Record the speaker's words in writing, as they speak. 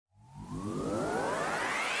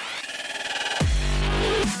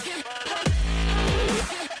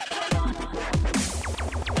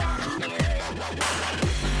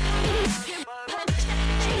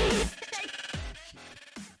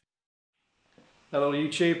Hello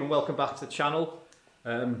YouTube and welcome back to the channel.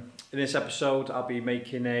 In this episode I'll be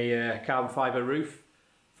making a carbon fibre roof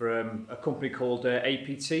for a company called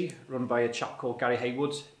APT, run by a chap called Gary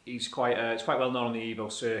Haywood. He's quite well known on the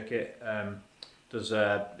Evo circuit.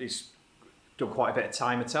 He's done quite a bit of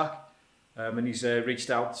time attack, and he's reached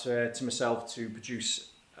out to myself to produce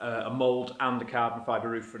a mould and a carbon fibre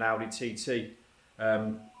roof for an Audi TT.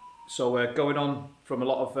 So going on from a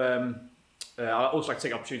lot of I'd also like to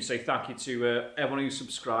take the opportunity to say thank you to everyone who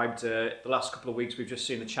subscribed. The last couple of weeks we've just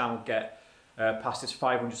seen the channel get past its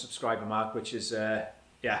 500 subscriber mark, which is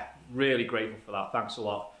yeah, really grateful for that. Thanks a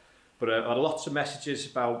lot. But I had lots of messages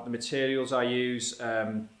about the materials I use,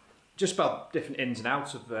 just about different ins and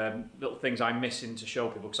outs of little things I'm missing to show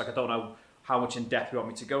people, because I don't know how much in depth you want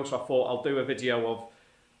me to go. So I thought I'll do a video of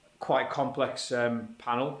quite a complex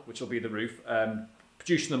panel, which will be the roof,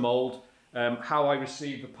 producing the mould, how I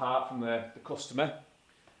receive the part from the customer,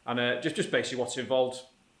 and just basically what's involved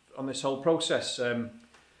on this whole process. A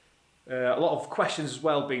lot of questions as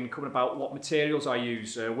well been coming about what materials I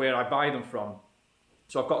use, where I buy them from.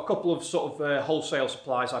 So I've got a couple of sort of wholesale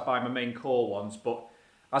supplies. I buy my main core ones, but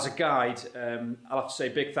as a guide, I'll have to say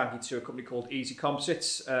a big thank you to a company called Easy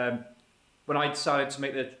Composites. When I decided to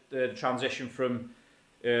make the transition from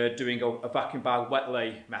doing a vacuum bag wet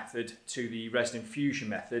lay method to the resin infusion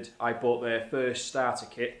method, I bought their first starter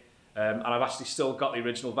kit, and I've actually still got the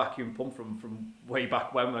original vacuum pump from way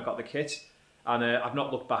back when I got the kit, and I've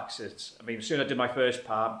not looked back since. I mean, as soon as I did my first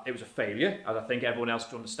part, it was a failure, as I think everyone else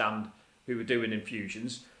could understand who were doing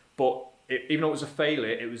infusions, but even though it was a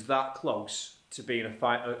failure, it was that close to being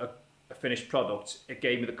a finished product. It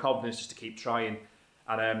gave me the confidence just to keep trying.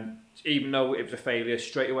 And even though it was a failure,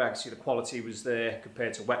 straight away I could see the quality was there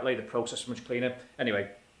compared to wet lay. The process was much cleaner. Anyway,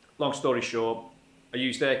 long story short, I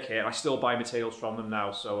use their kit. I still buy materials from them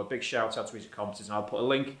now, so a big shout out to Easy Composites, and I'll put a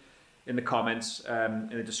link in the comments, in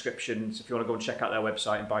the description, if you want to go and check out their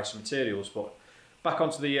website and buy some materials. But back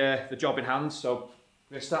onto the job in hand. So I'm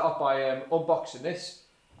going to start off by unboxing this,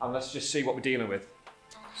 and let's just see what we're dealing with.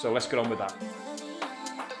 So let's get on with that.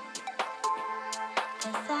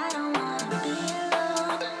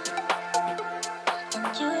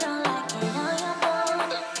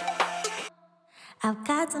 I've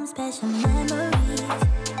got some special memories.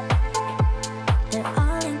 They're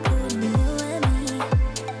all including you and me.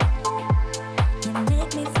 You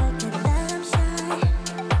make me forget that I'm shy.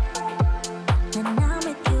 When I'm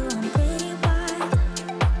with you, I'm pretty wild.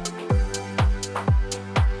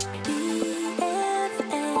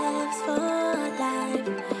 BFFs for life.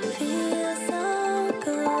 Feel so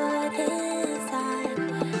good inside.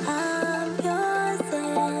 I'm yours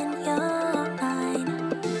and you're mine.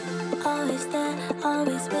 Always there,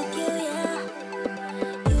 always with you, yeah.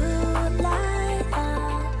 You light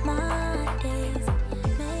up my days,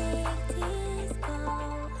 make tears go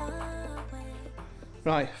away.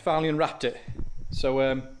 Right, finally unwrapped it. So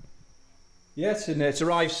yeah, it's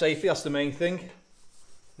arrived safely. That's the main thing.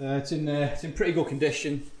 It's in pretty good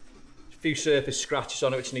condition. A few surface scratches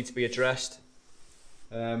on it which need to be addressed.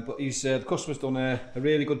 But the customer's done a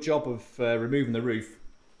really good job of removing the roof.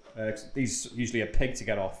 These usually a pig to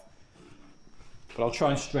get off. But I'll try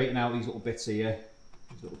and straighten out these little bits here,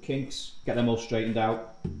 these little kinks, get them all straightened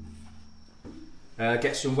out.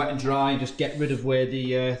 Get some wet and dry and just get rid of where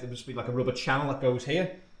there must be like a rubber channel that goes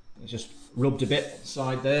here. It's just rubbed a bit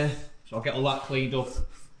side there, so I'll get all that cleaned up.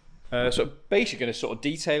 So basically going to sort of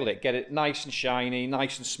detail it, get it nice and shiny,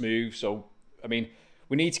 nice and smooth. So I mean,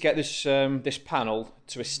 we need to get this this panel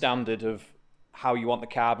to a standard of how you want the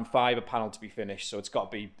carbon fibre panel to be finished. So it's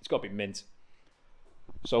got to be mint.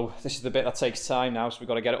 So this is the bit that takes time now, so we've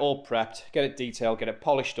got to get it all prepped, get it detailed, get it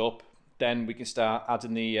polished up, then we can start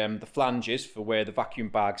adding the flanges for where the vacuum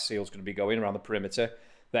bag seal is going to be going around the perimeter.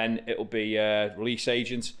 Then it'll be release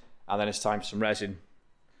agent, and then it's time for some resin.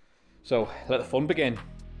 So let the fun begin.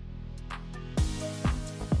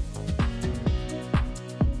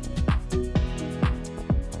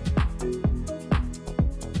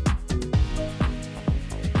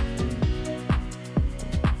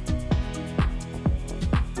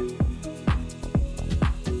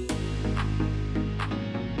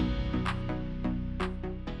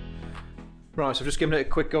 Right, so I've just given it a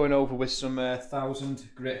quick going over with some 1000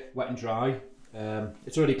 grit wet and dry.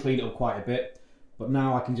 It's already cleaned it up quite a bit, but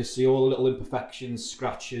now I can just see all the little imperfections,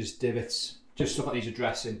 scratches, divots, just stuff that needs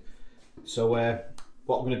addressing. So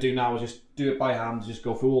what I'm going to do now is just do it by hand, just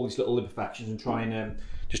go through all these little imperfections and try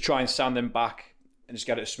and sand them back and just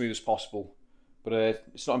get it as smooth as possible. But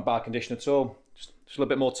it's not in bad condition at all. Just a little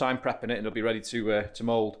bit more time prepping it and it'll be ready to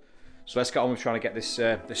mould. So let's get on with trying to get this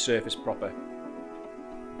surface proper.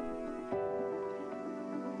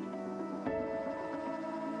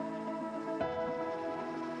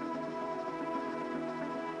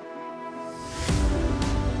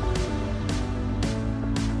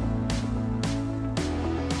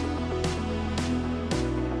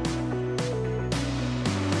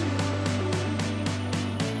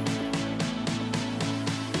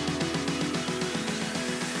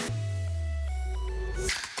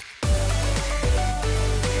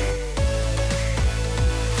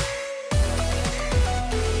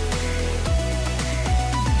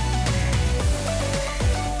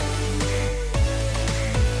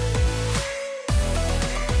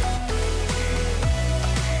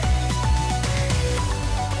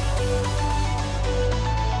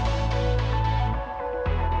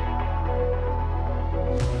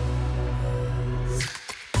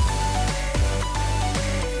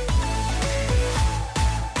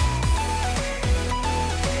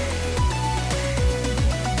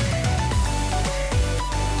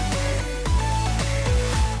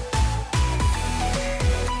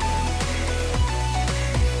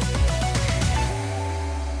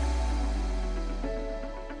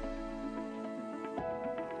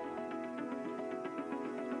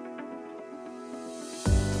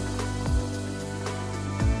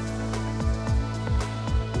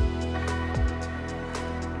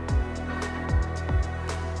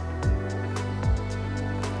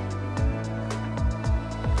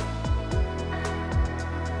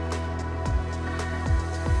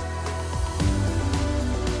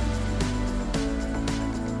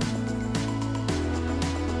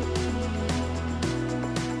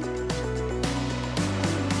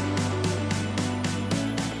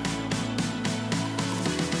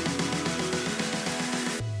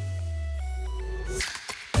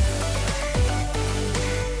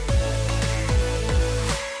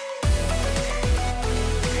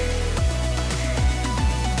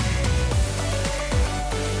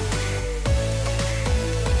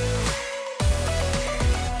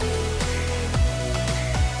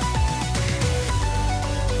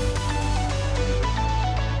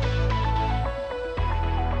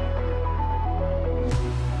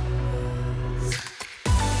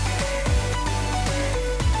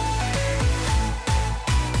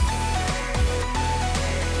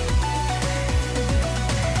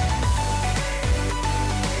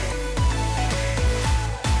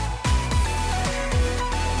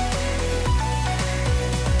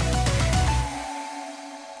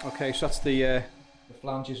 Okay, so that's the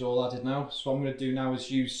flanges all added now. So what I'm going to do now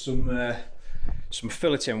is use some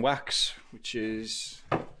filleting wax, which is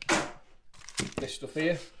this stuff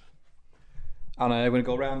here. And I'm going to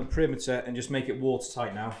go around the perimeter and just make it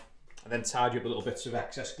watertight now, and then tidy up a little bits of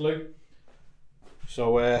excess glue.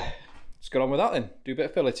 So let's get on with that then, do a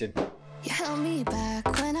bit of filleting. You held me back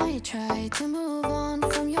when I tried to move on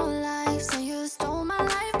from your life. So you stole my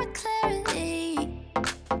life with clarity.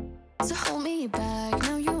 So hold me back,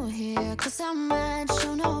 now you're here. Cause I'm mad,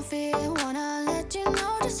 show no fear. Wanna let you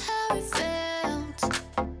know just how it felt.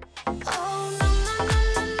 Oh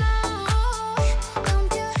no,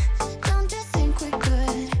 don't you think we're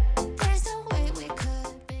good? There's no way we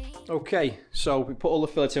could be. Okay, so we put all the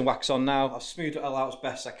filleting wax on now. I've smoothed it all out as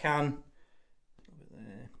best I can.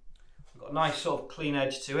 Got a nice sort of clean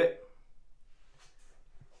edge to it.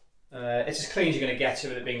 It's as clean as you're going to get to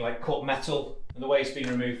with it being like cut metal, and the way it's been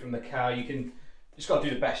removed from the car, you just got to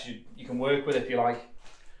do the best you can work with, if you like.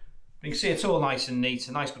 But you can see it's all nice and neat,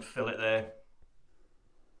 a nice good fillet there.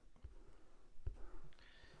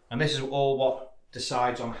 And this is all what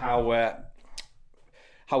decides on how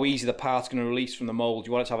easy the part's going to release from the mould.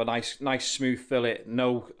 You want it to have a nice smooth fillet,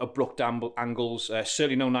 no abrupt angles,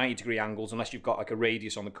 certainly no 90-degree angles unless you've got like a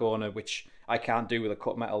radius on the corner, which I can't do with a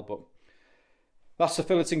cut metal. But that's the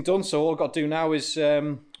filleting done. So all I've got to do now is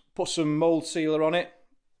put some mould sealer on it,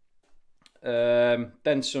 then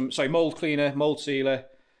mould cleaner, mould sealer,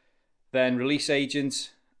 then release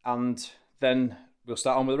agent, and then we'll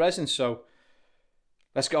start on with the resin. So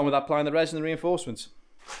let's get on with applying the resin and reinforcements.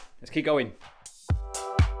 Let's keep going.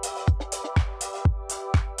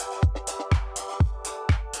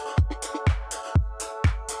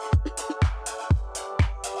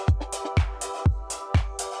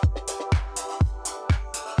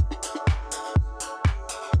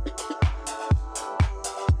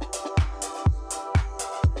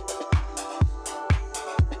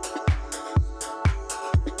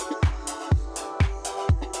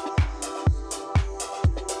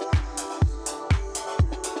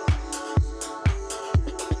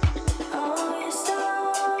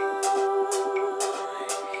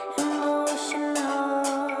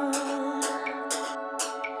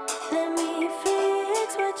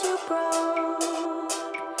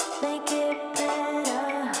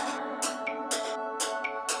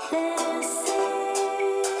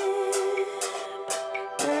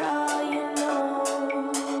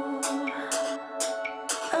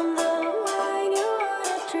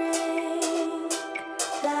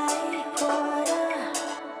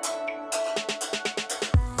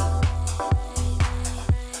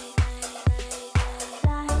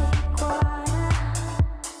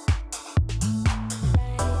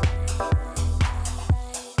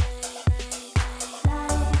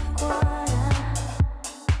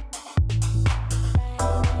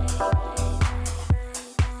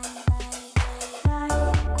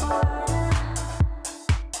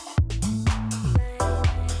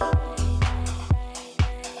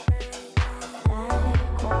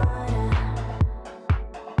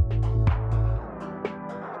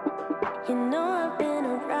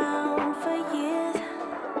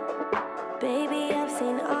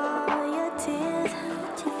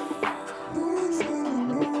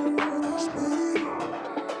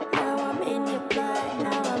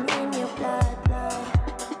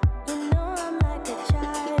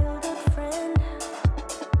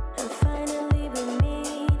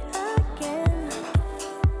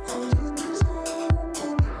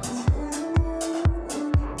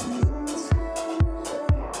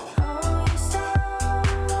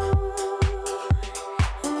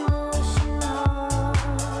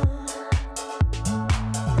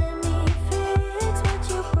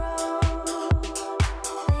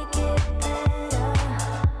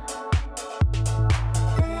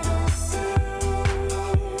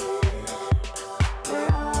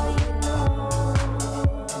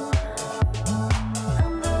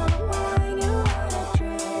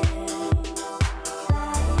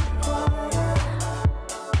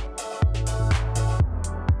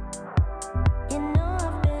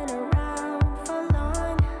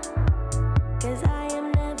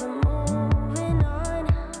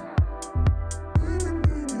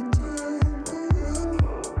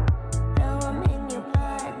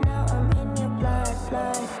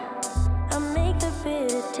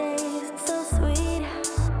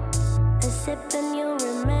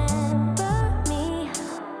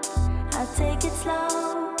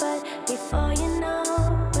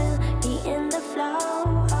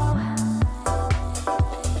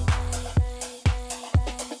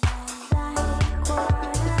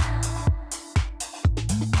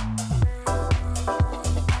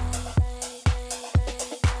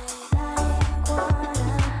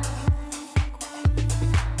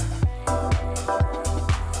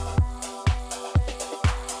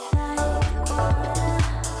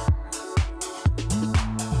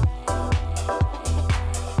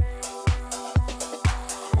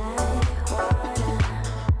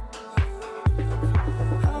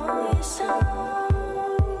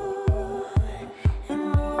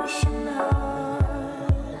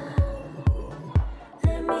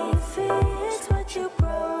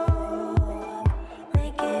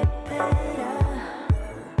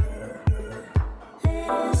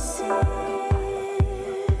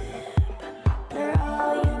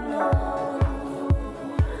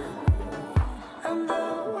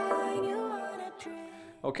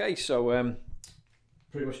 Okay, so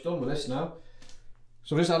pretty much done with this now.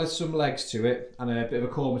 So I've just added some legs to it and a bit of a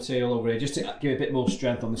core material over here just to give it a bit more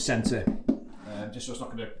strength on the centre, just so it's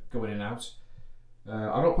not going to go in and out.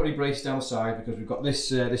 I've not put any brace down the side because we've got this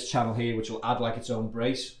this channel here which will add like its own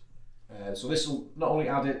brace. So this will not only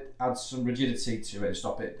add some rigidity to it and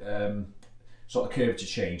stop it sort of curvature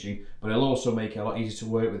changing, but it'll also make it a lot easier to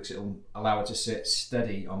work with because it'll allow it to sit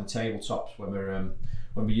steady on the tabletops when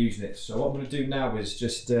we're using it. So what I'm going to do now is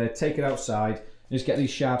just take it outside, just get these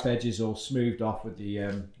sharp edges all smoothed off with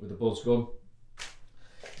the buzz gun.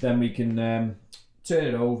 Then we can turn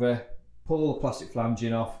it over, pull the plastic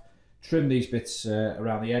flanging off, trim these bits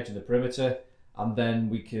around the edge and the perimeter, and then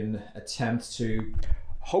we can attempt to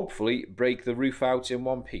hopefully break the roof out in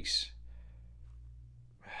one piece.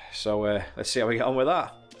 So let's see how we get on with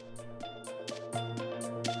that.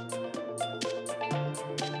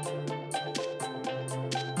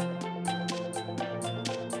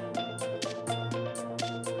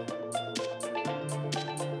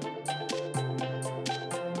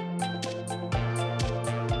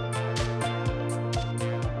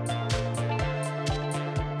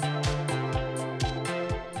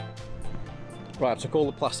 Right, I took all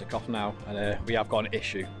the plastic off now, and we have got an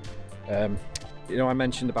issue. You know, I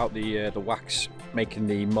mentioned about the wax making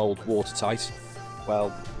the mould watertight.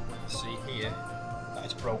 Well, see here that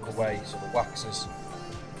it's broke away, so the wax has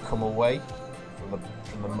come away from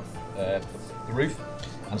the roof,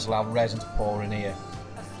 and it's allowed resin to pour in here.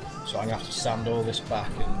 So I'm gonna have to sand all this back,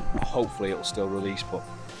 and hopefully it'll still release, but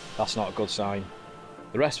that's not a good sign.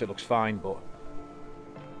 The rest of it looks fine, but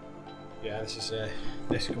yeah, this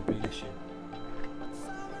could be an issue.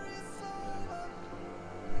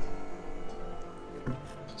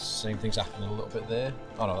 Same thing's happening a little bit there.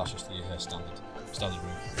 Oh no, that's just the standard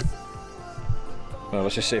roof. Well,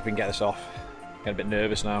 let's just see if we can get this off. Getting a bit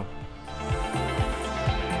nervous now.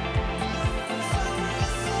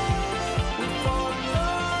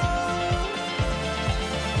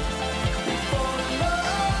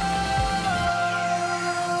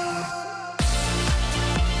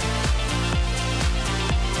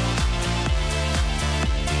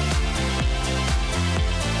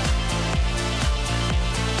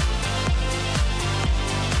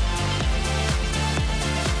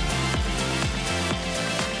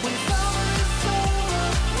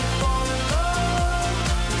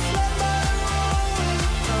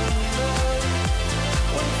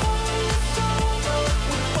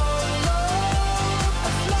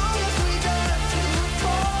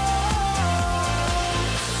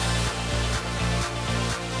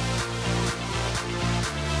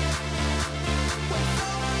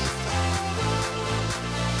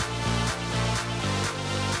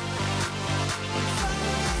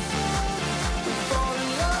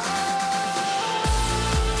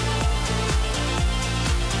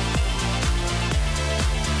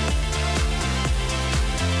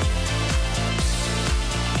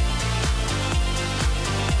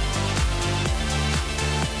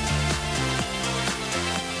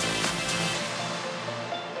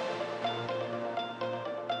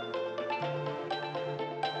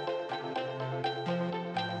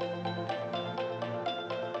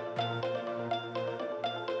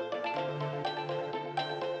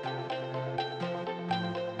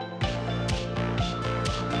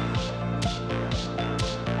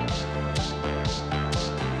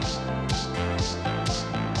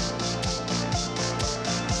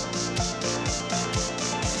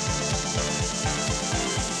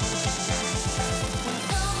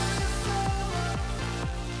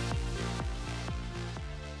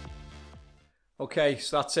 Okay,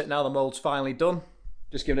 so that's it now, the mould's finally done.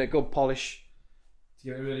 Just giving it a good polish to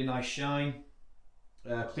give it a really nice shine.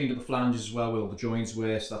 Cleaned up the flanges as well with all the joints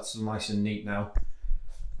were, so that's nice and neat now.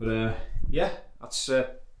 But yeah, that's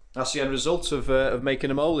the end result of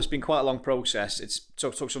making a mould. It's been quite a long process. It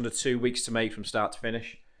took us under 2 weeks to make from start to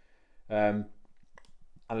finish. And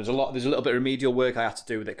there's a little bit of remedial work I had to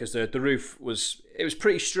do with it because the roof was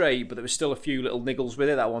pretty straight, but there was still a few little niggles with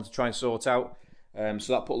it that I wanted to try and sort out.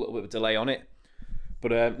 So that put a little bit of a delay on it.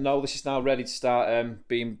 But no, this is now ready to start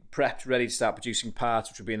being prepped, ready to start producing parts,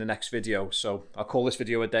 which will be in the next video. So I'll call this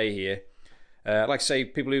video a day here. I'd like to say,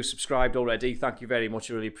 people who've subscribed already, thank you very much.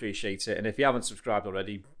 I really appreciate it. And if you haven't subscribed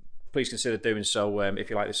already, please consider doing so if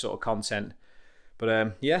you like this sort of content.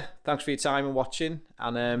 But yeah, thanks for your time and watching,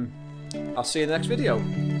 and I'll see you in the next video.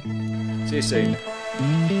 See you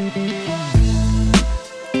soon.